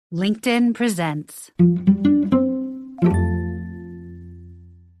LinkedIn presents.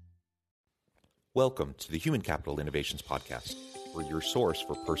 Welcome to the Human Capital Innovations Podcast. We're your source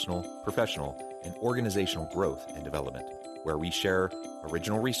for personal, professional, and organizational growth and development, where we share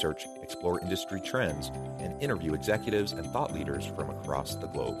original research, explore industry trends, and interview executives and thought leaders from across the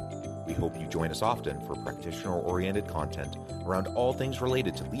globe. We hope you join us often for practitioner-oriented content around all things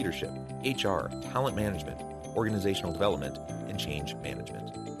related to leadership, HR, talent management, organizational development, and change management.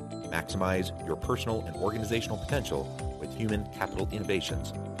 Maximize your personal and organizational potential with Human Capital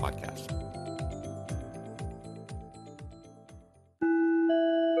Innovations Podcast.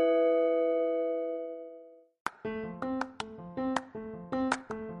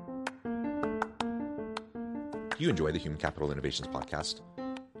 If you enjoy the Human Capital Innovations Podcast,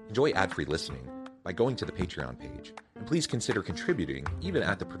 enjoy ad-free listening by going to the Patreon page, and please consider contributing even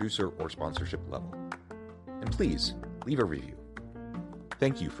at the producer or sponsorship level. And please leave a review.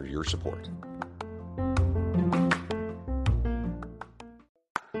 Thank you for your support.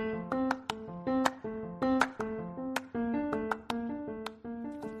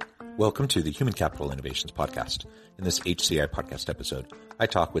 Welcome to the Human Capital Innovations Podcast. In this HCI podcast episode, I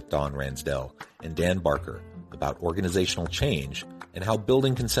talk with Don Ransdell and Dan Barker about organizational change and how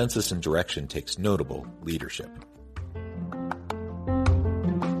building consensus and direction takes notable leadership.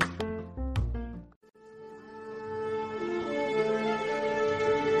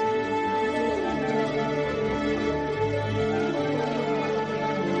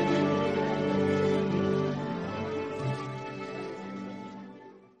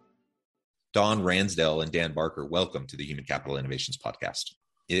 Don Ransdell and Dan Barker, welcome to the Human Capital Innovations Podcast.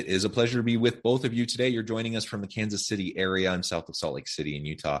 It is a pleasure to be with both of you today. You're joining us from the Kansas City area. I'm south of Salt Lake City in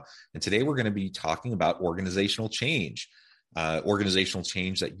Utah. And today we're going to be talking about organizational change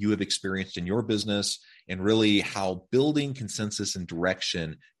that you have experienced in your business, and really how building consensus and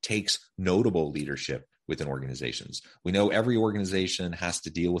direction takes notable leadership within organizations. We know every organization has to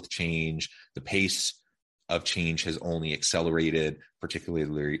deal with change. The pace of change has only accelerated,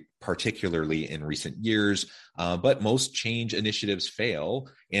 particularly in recent years. But most change initiatives fail,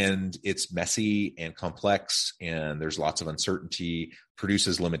 and it's messy and complex, and there's lots of uncertainty,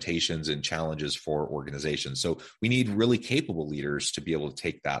 produces limitations and challenges for organizations. So we need really capable leaders to be able to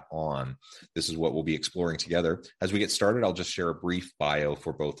take that on. This is what we'll be exploring together. As we get started, I'll just share a brief bio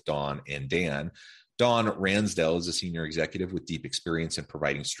for both Don and Dan. Don Ransdell is a senior executive with deep experience in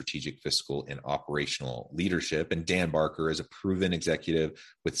providing strategic, fiscal, and operational leadership. And Dan Barker is a proven executive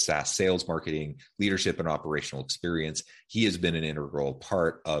with SaaS sales, marketing, leadership, and operational experience. He has been an integral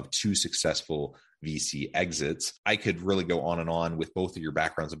part of 2 successful VC exits. I could really go on and on with both of your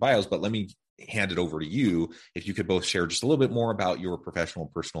backgrounds and bios, but let me hand it over to you. If you could both share just a little bit more about your professional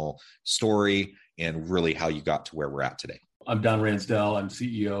and personal story and really how you got to where we're at today. I'm Don Ransdell. I'm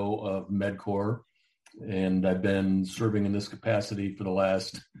CEO of MedCore. And I've been serving in this capacity for the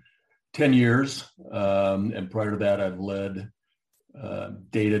last 10 years. And prior to that, I've led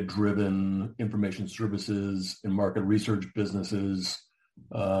data-driven information services and market research businesses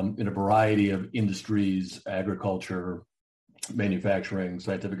in a variety of industries: agriculture, manufacturing,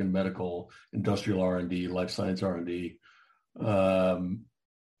 scientific and medical, industrial R&D, life science R&D.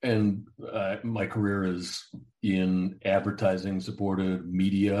 And my career is in advertising-supported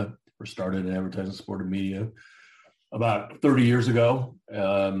media, or started in advertising-supported media about 30 years ago.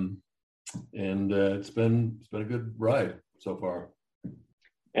 And it's been a good ride so far.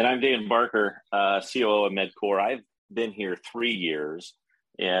 And I'm Dan Barker, COO of MedCore. I've been here 3 years,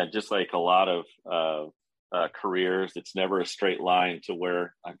 and just like a lot of careers, it's never a straight line to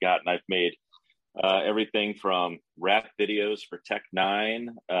where I've gotten. I've made everything from rap videos for Tech9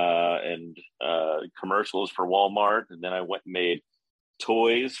 and commercials for Walmart, and then I went and made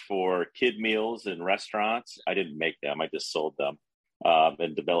toys for kid meals in restaurants. I didn't make them, I just sold them,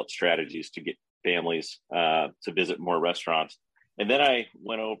 and developed strategies to get families to visit more restaurants. And then I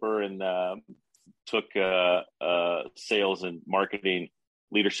went over and took a sales and marketing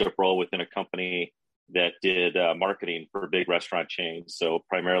leadership role within a company that did marketing for big restaurant chains. So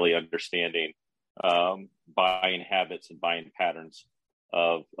primarily understanding buying habits and buying patterns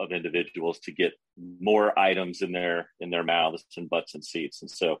of individuals to get more items in their mouths and butts and seats.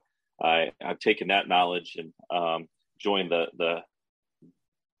 And so I've taken that knowledge and joined the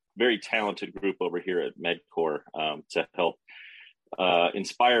very talented group over here at MedCore to help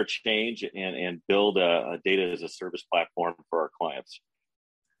inspire change and build a data as a service platform for our clients.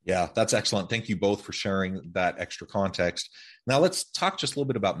 Yeah, that's excellent. Thank you both for sharing that extra context. Now let's talk just a little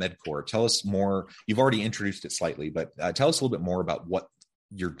bit about MedCore. Tell us more. You've already introduced it slightly, but tell us a little bit more about what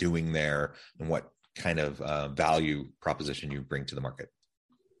you're doing there and what kind of value proposition you bring to the market.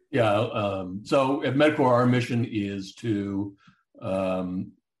 Yeah. So at Medcore, our mission is to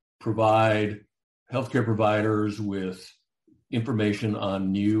provide healthcare providers with information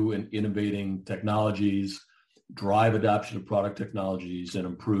on new and innovating technologies, drive adoption of product technologies, and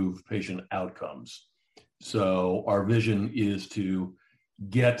improve patient outcomes. So our vision is to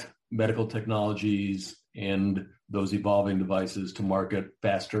get medical technologies and those evolving devices to market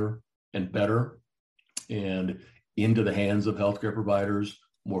faster and better and into the hands of healthcare providers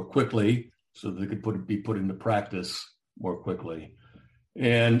more quickly so that they could be put into practice more quickly.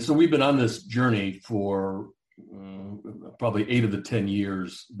 And so we've been on this journey for probably 8 of the 10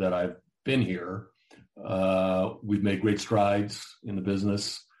 years that I've been here. We've made great strides in the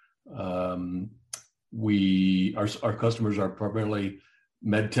business. Our customers are primarily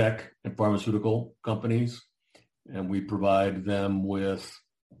med tech and pharmaceutical companies, and we provide them with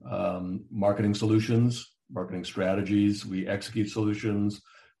marketing solutions, marketing strategies. We execute solutions.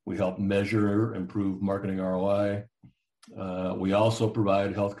 We help measure, improve marketing ROI. We also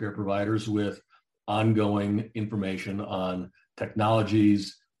provide healthcare providers with ongoing information on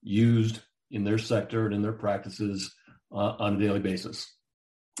technologies used in their sector and in their practices on a daily basis.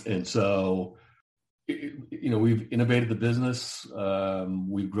 And so, we've innovated the business.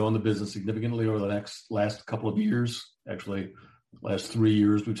 We've grown the business significantly over the last couple of years. Actually, last 3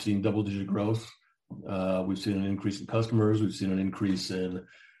 years, we've seen double-digit growth. We've seen an increase in customers. We've seen an increase in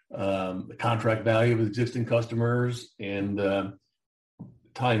the contract value of existing customers. And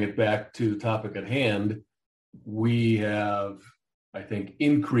tying it back to the topic at hand, we have, I think,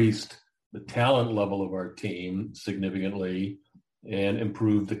 increased the talent level of our team significantly and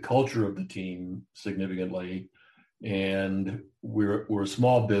improved the culture of the team significantly. And we're a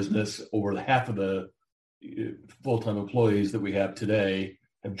small business. Over half of the full-time employees that we have today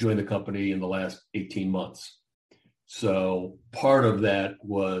have joined the company in the last 18 months. So part of that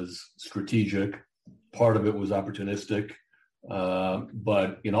was strategic, part of it was opportunistic,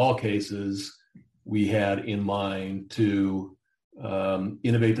 but in all cases, we had in mind to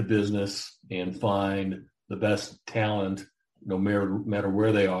innovate the business and find the best talent, no matter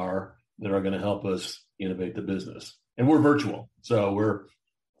where they are, that are going to help us innovate the business. And we're virtual, so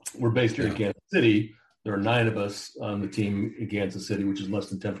we're based here in Kansas City. There are 9 of us on the team in Kansas City, which is less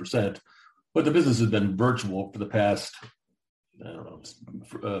than 10%. But the business has been virtual for the past,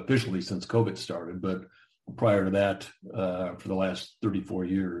 officially since COVID started, but prior to that, for the last 34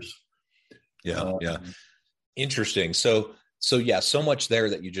 years. Yeah. Interesting. So so much there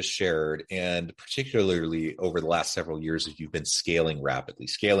that you just shared, and particularly over the last several years, as you've been scaling rapidly,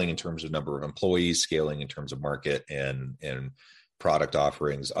 scaling in terms of number of employees, scaling in terms of market and product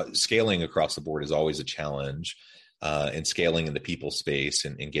offerings. Scaling across the board is always a challenge, and scaling in the people space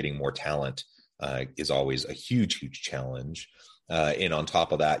and getting more talent is always a huge challenge. And on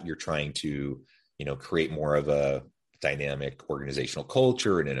top of that, you're trying to, create more of a dynamic organizational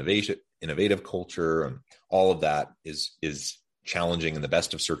culture and innovative culture, and all of that is challenging in the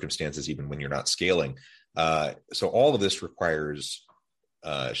best of circumstances, even when you're not scaling. So all of this requires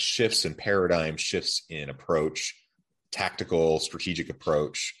shifts in paradigm, shifts in approach, tactical, strategic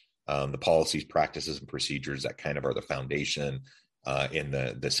approach, the policies, practices, and procedures that kind of are the foundation in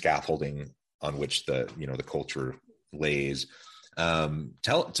the scaffolding on which the culture lays.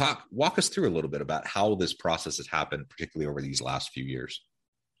 Walk us through a little bit about how this process has happened, particularly over these last few years.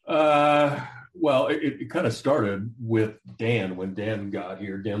 Well, it kind of started with Dan. When Dan got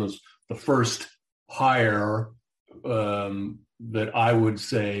here, Dan was the first hire that I would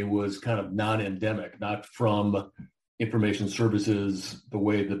say was kind of non-endemic, not from information services, the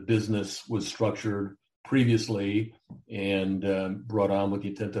way the business was structured previously, and brought on with the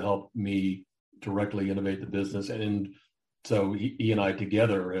intent to help me directly innovate the business. And so he and I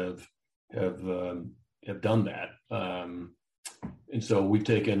together have done that. And so we've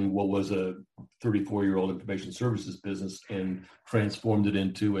taken what was a 34-year-old information services business and transformed it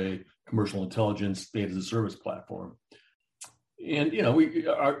into a commercial intelligence data as a service platform. And,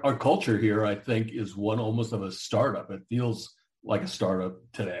 our culture here, I think, is one almost of a startup. It feels like a startup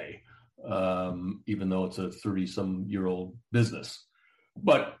today, even though it's a 30-some-year-old business.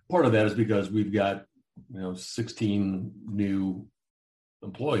 But part of that is because we've got, 16 new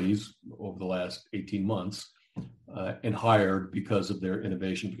employees over the last 18 months, and hired because of their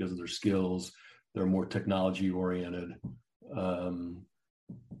innovation, because of their skills. They're more technology-oriented. Dan,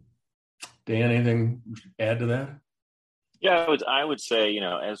 anything we should add to that? Yeah, I would say,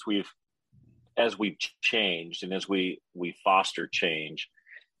 as we've changed and as we foster change,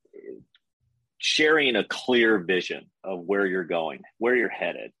 sharing a clear vision of where you're going, where you're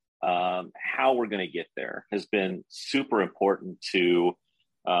headed, how we're going to get there has been super important to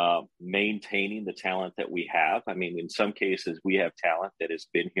maintaining the talent that we have. I mean, in some cases, we have talent that has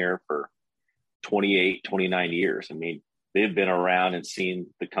been here for 28, 29 years. I mean, they've been around and seen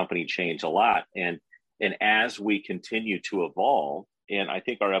the company change a lot. And as we continue to evolve, and I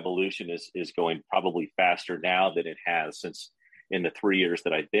think our evolution is going probably faster now than it has since in the 3 years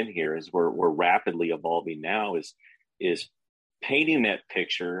that I've been here, is we're rapidly evolving now, is painting that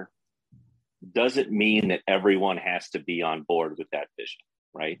picture doesn't mean that everyone has to be on board with that vision,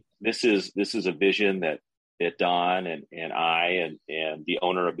 right? This is a vision that Don and I and the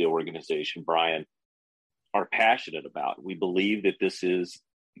owner of the organization, Brian, are passionate about. We believe that this is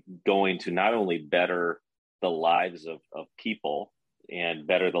going to not only better the lives of people and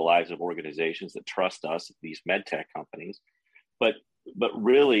better the lives of organizations that trust us, these med tech companies, but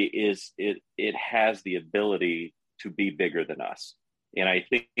really it has the ability to be bigger than us. And I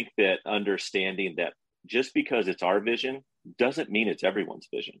think that understanding that just because it's our vision doesn't mean it's everyone's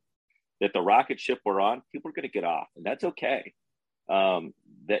vision. That the rocket ship we're on, people are going to get off, and that's okay.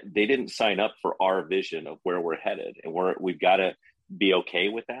 That they didn't sign up for our vision of where we're headed, and we've got to be okay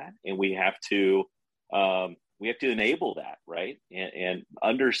with that, and we have to enable that, right? And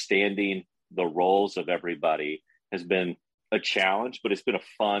understanding the roles of everybody has been a challenge, but it's been a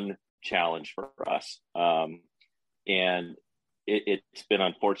fun challenge for us. And it's been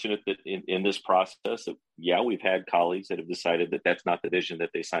unfortunate that in this process, we've had colleagues that have decided that that's not the vision that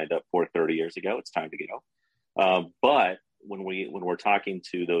they signed up for 30 years ago. It's time to go. But when we're talking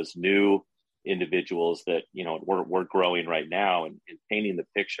to those new individuals that, you know, we're growing right now and painting the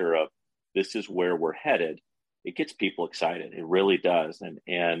picture of this is where we're headed, it gets people excited. It really does.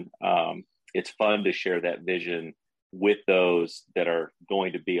 And it's fun to share that vision with those that are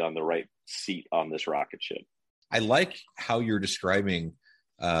going to be on the right seat on this rocket ship. I like how you're describing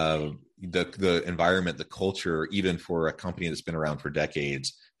the environment, the culture, even for a company that's been around for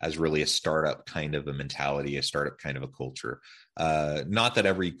decades, as really a startup kind of a mentality, a startup kind of a culture. Not that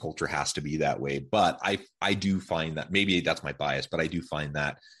every culture has to be that way, but I do find that, maybe that's my bias, but I do find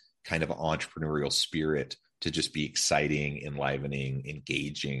that kind of entrepreneurial spirit to just be exciting, enlivening,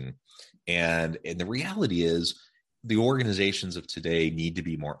 engaging. And the reality is, the organizations of today need to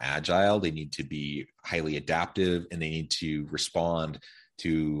be more agile. They need to be highly adaptive, and they need to respond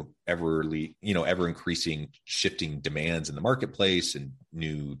to ever increasing shifting demands in the marketplace and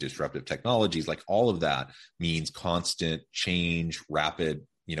new disruptive technologies. Like, all of that means constant change, rapid,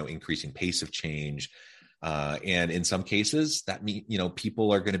 increasing pace of change. And in some cases that mean,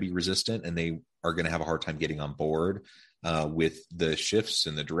 people are going to be resistant, and they are going to have a hard time getting on board with the shifts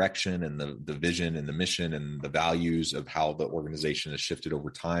and the direction and the vision and the mission and the values of how the organization has shifted over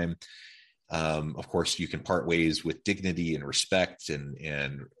time. Of course, you can part ways with dignity and respect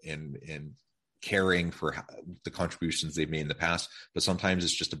and caring for the contributions they've made in the past, but sometimes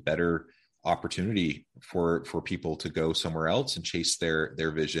it's just a better opportunity for people to go somewhere else and chase their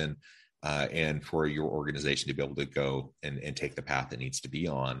vision, and for your organization to be able to go and take the path it needs to be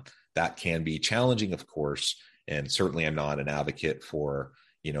on. That can be challenging, of course. And certainly I'm not an advocate for,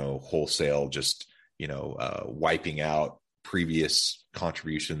 wholesale, just, wiping out previous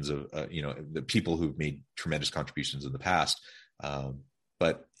contributions of, the people who've made tremendous contributions in the past.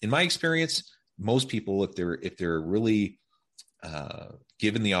 But in my experience, most people, if they're really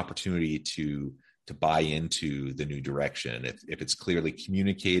given the opportunity to buy into the new direction, if it's clearly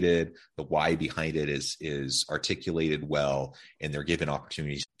communicated, the why behind it is articulated well, and they're given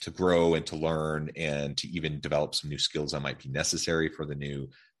opportunities to grow and to learn and to even develop some new skills that might be necessary for the new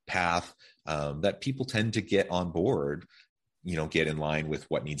path, that people tend to get on board, get in line with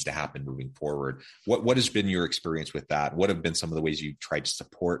what needs to happen moving forward. What has been your experience with that? What have been some of the ways you've tried to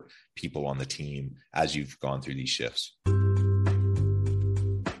support people on the team as you've gone through these shifts?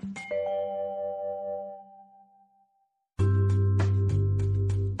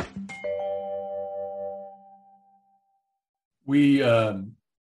 We, I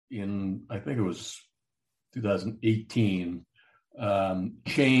think it was 2018,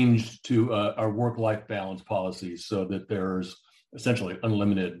 changed to our work-life balance policies so that there's essentially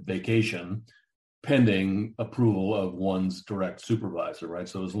unlimited vacation pending approval of one's direct supervisor, right?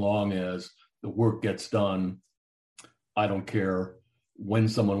 So as long as the work gets done, I don't care when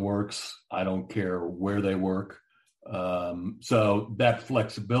someone works, I don't care where they work. So that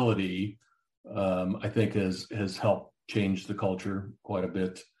flexibility, I think has helped change the culture quite a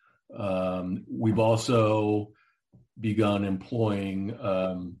bit. We've also begun employing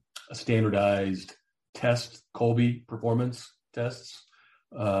a standardized test, Colby performance tests,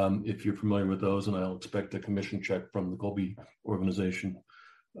 if you're familiar with those, and I'll expect a commission check from the Colby organization.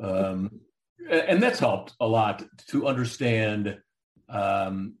 And that's helped a lot to understand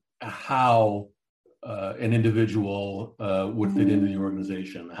how an individual would fit into the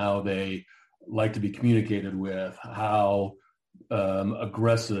organization, how they like to be communicated with, how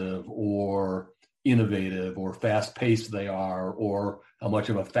aggressive or innovative or fast-paced they are, or how much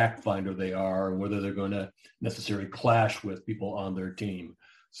of a fact finder they are, and whether they're going to necessarily clash with people on their team.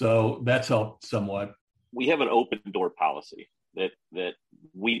 So that's helped somewhat. We have an open door policy that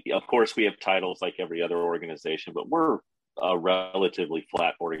we, of course, we have titles like every other organization, but we're a relatively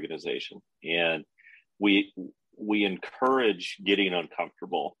flat organization, and we encourage getting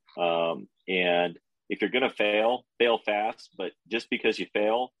uncomfortable. And if you're going to fail fast. But just because you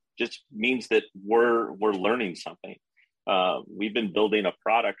fail just means that we're learning something. We've been building a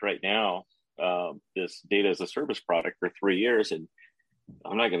product right now, this data as a service product, for 3 years, and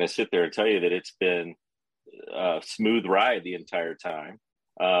I'm not going to sit there and tell you that it's been a smooth ride the entire time.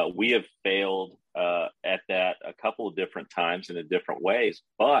 We have failed at that a couple of different times in different ways,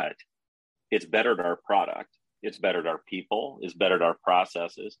 but it's bettered our product. It's bettered our people. It's bettered our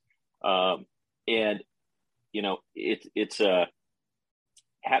processes. And, you know, it's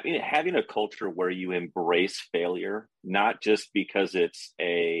having a culture where you embrace failure, not just because it's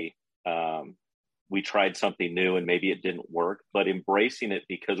we tried something new and maybe it didn't work, but embracing it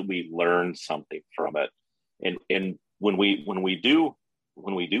because we learned something from it. And when we do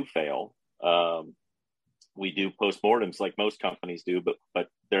fail, we do postmortems like most companies do, but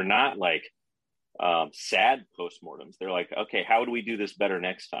they're not like sad postmortems. They're like, okay, how would we do this better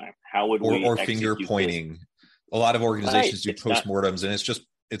next time? How would we or finger pointing? This? A lot of organizations do postmortems, and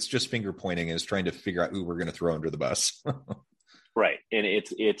it's just finger pointing, and it's trying to figure out who we're going to throw under the bus. Right, and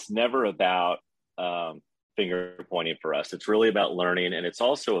it's never about finger pointing for us. It's really about learning, and it's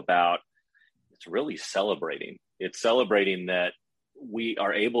also about really celebrating. It's celebrating that we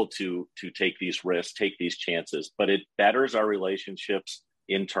are able to take these risks, take these chances, but it betters our relationships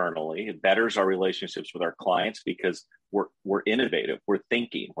internally. It betters our relationships with our clients because we're innovative. We're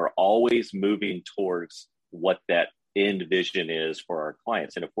thinking. We're always moving towards what that end vision is for our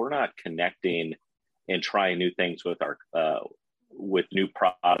clients. And if we're not connecting and trying new things with our with new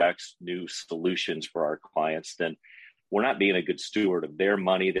products, new solutions for our clients, then we're not being a good steward of their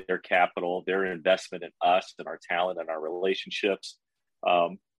money, their capital, their investment in us and our talent and our relationships.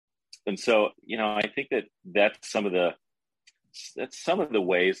 And so, you know, I think that's some of the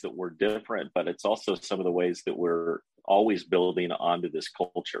ways that we're different, but it's also some of the ways that we're always building onto this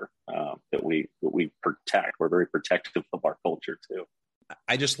culture that we protect. We're very protective of our culture too.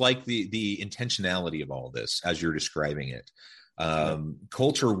 I just like the intentionality of all this as you're describing it.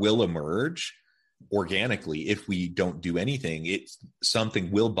 Culture will emerge organically if we don't do anything. Something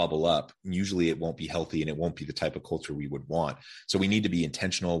will bubble up. Usually it won't be healthy and it won't be the type of culture we would want. So we need to be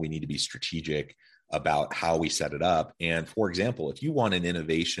intentional. We need to be strategic about how we set it up. And for example, if you want an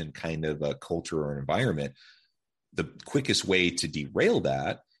innovation kind of a culture or environment, the quickest way to derail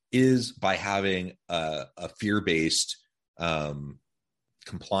that is by having a fear-based,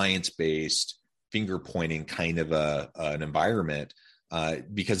 compliance-based, finger-pointing kind of an environment,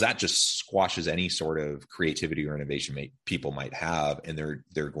 because that just squashes any sort of creativity or innovation people might have. And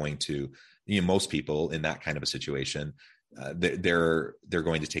they're going to, most people in that kind of a situation, they're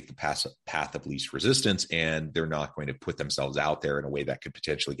going to take the path of least resistance, and they're not going to put themselves out there in a way that could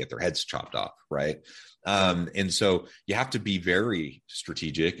potentially get their heads chopped off. Right. And so you have to be very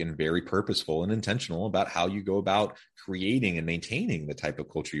strategic and very purposeful and intentional about how you go about creating and maintaining the type of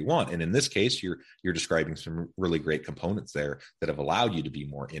culture you want. And in this case, you're describing some really great components there that have allowed you to be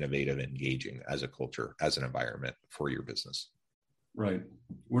more innovative and engaging as a culture, as an environment for your business. Right.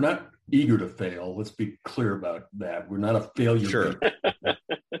 We're not eager to fail. Let's be clear about that. We're not a failure. Sure. We're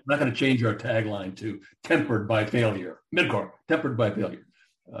not going to change our tagline to tempered by failure. Midcore, tempered by failure.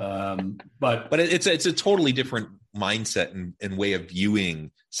 But it's a totally different mindset and way of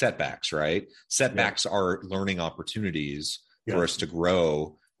viewing setbacks, right? Setbacks are learning opportunities for us to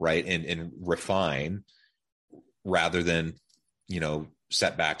grow, right? And refine, rather than,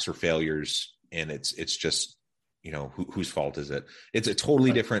 setbacks or failures. And it's just, whose fault is it? It's a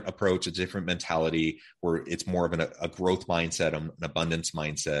totally different approach, a different mentality, where it's more of a growth mindset, an abundance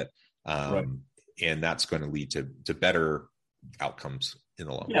mindset. And that's going to lead to better outcomes in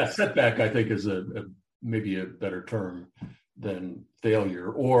the long run. Yeah, setback, I think, is maybe a better term than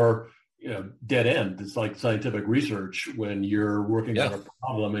failure, or dead end. It's like scientific research. When you're working on a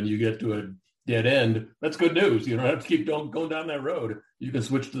problem and you get to a dead end, that's good news. You don't have to keep going down that road. You can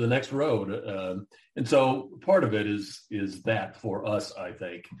switch to the next road. And so part of it is that for us, I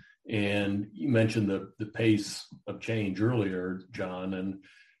think. And you mentioned the pace of change earlier, John, and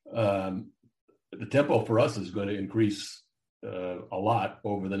the tempo for us is going to increase a lot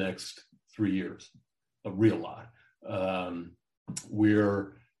over the next 3 years, a real lot.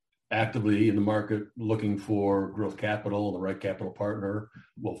 We're actively in the market looking for growth capital, the right capital partner.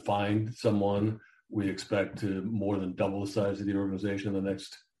 We'll find someone. We expect to more than double the size of the organization in the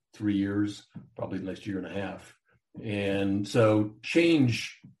next 3 years, probably the next year and a half. And so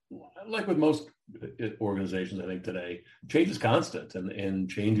change, like with most organizations, I think today, change is constant and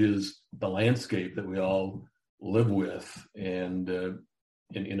changes the landscape that we all live with, and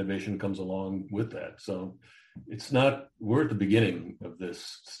innovation comes along with that. So we're at the beginning of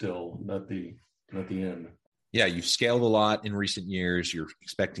this still, not the end. Yeah, you've scaled a lot in recent years. You're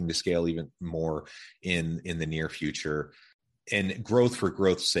expecting to scale even more in the near future. And growth for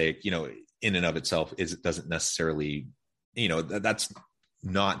growth's sake, in and of itself, doesn't necessarily, that's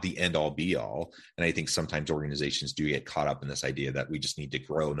not the end all be all. And I think sometimes organizations do get caught up in this idea that we just need to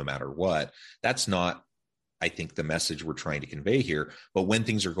grow no matter what. That's not, I think, the message we're trying to convey here. But when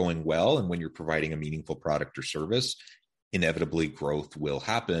things are going well and when you're providing a meaningful product or service, inevitably growth will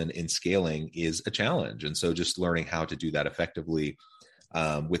happen, and scaling is a challenge. And so just learning how to do that effectively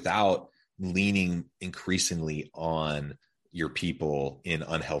without leaning increasingly on your people in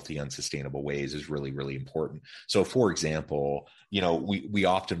unhealthy, unsustainable ways is really, really important. So for example, we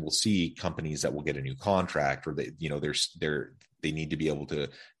often will see companies that will get a new contract, or they need to be able to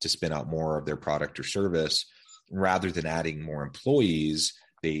spin out more of their product or service. Rather than adding more employees,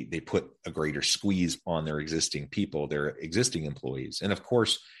 they put a greater squeeze on their existing people, their existing employees. And of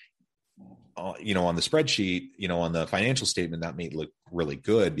course, on the spreadsheet, on the financial statement, that may look really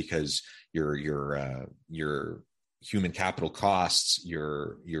good because your human capital costs,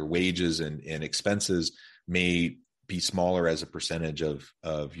 your wages and expenses may be smaller as a percentage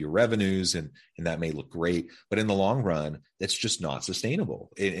of your revenues, and that may look great, but in the long run, that's just not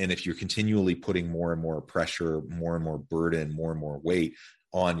sustainable. And if you're continually putting more and more pressure, more and more burden, more and more weight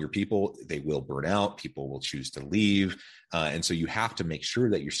on your people, they will burn out. People will choose to leave, and so you have to make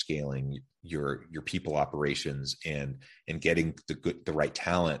sure that you're scaling your people operations and getting the right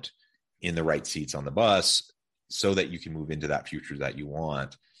talent in the right seats on the bus, so that you can move into that future that you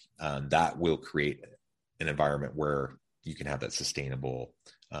want. That will create an environment where you can have that sustainable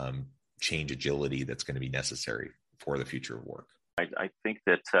change agility that's going to be necessary for the future of work. I think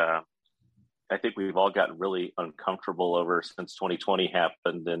that I think we've all gotten really uncomfortable since 2020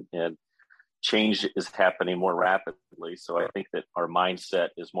 happened, and change is happening more rapidly. So I think that our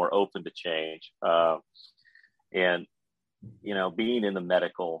mindset is more open to change. And being in the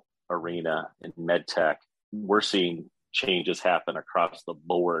medical arena in med tech, we're seeing changes happen across the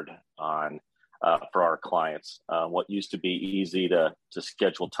board for our clients. What used to be easy to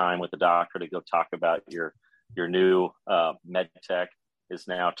schedule time with the doctor to go talk about your new med tech is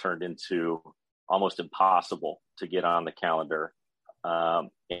now turned into almost impossible to get on the calendar.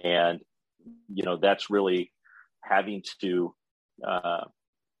 And that's really having to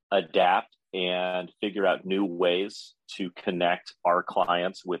adapt and figure out new ways to connect our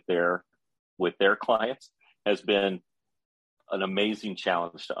clients with their clients has been an amazing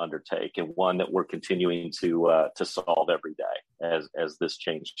challenge to undertake, and one that we're continuing to solve every day as this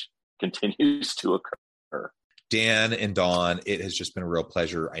change continues to occur. Dan and Dawn, it has just been a real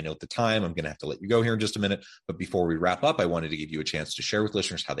pleasure. I know at the time I'm going to have to let you go here in just a minute, but before we wrap up, I wanted to give you a chance to share with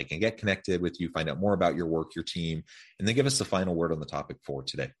listeners how they can get connected with you, find out more about your work, your team, and then give us the final word on the topic for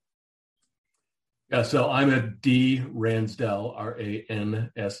today. Yeah, so I'm at D Ransdell, Ransdell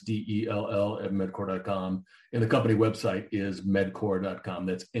at medcore.com. And the company website is medcore.com.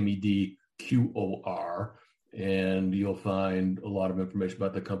 That's MEDQOR. And you'll find a lot of information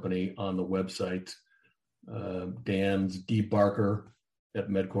about the company on the website. Dan's D Barker at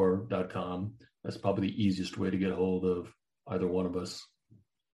medcore.com. That's probably the easiest way to get a hold of either one of us.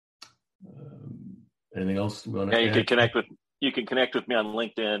 Anything else we want to add? You can connect with me on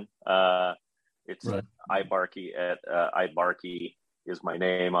LinkedIn. It's right. iBarkey at iBarkey is my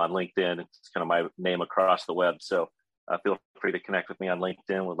name on LinkedIn. It's kind of my name across the web. So feel free to connect with me on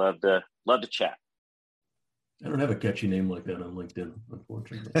LinkedIn. We'd love to chat. I don't have a catchy name like that on LinkedIn,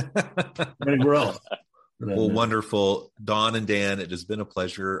 unfortunately. Anywhere else? Well, wonderful. Dawn and Dan, it has been a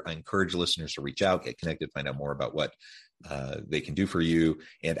pleasure. I encourage listeners to reach out, get connected, find out more about what they can do for you.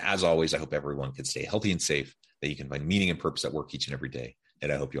 And as always, I hope everyone can stay healthy and safe, that you can find meaning and purpose at work each and every day.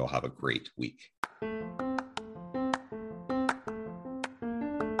 And I hope you all have a great week.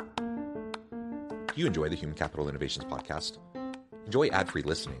 Do you enjoy the Human Capital Innovations podcast? Enjoy ad-free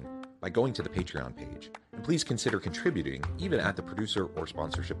listening by going to the Patreon page. And please consider contributing even at the producer or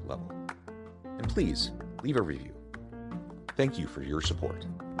sponsorship level. And please leave a review. Thank you for your support.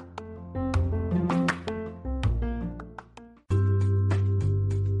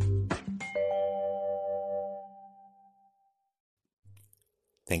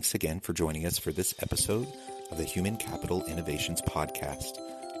 Thanks again for joining us for this episode of the Human Capital Innovations Podcast.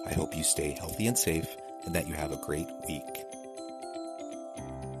 I hope you stay healthy and safe and that you have a great week.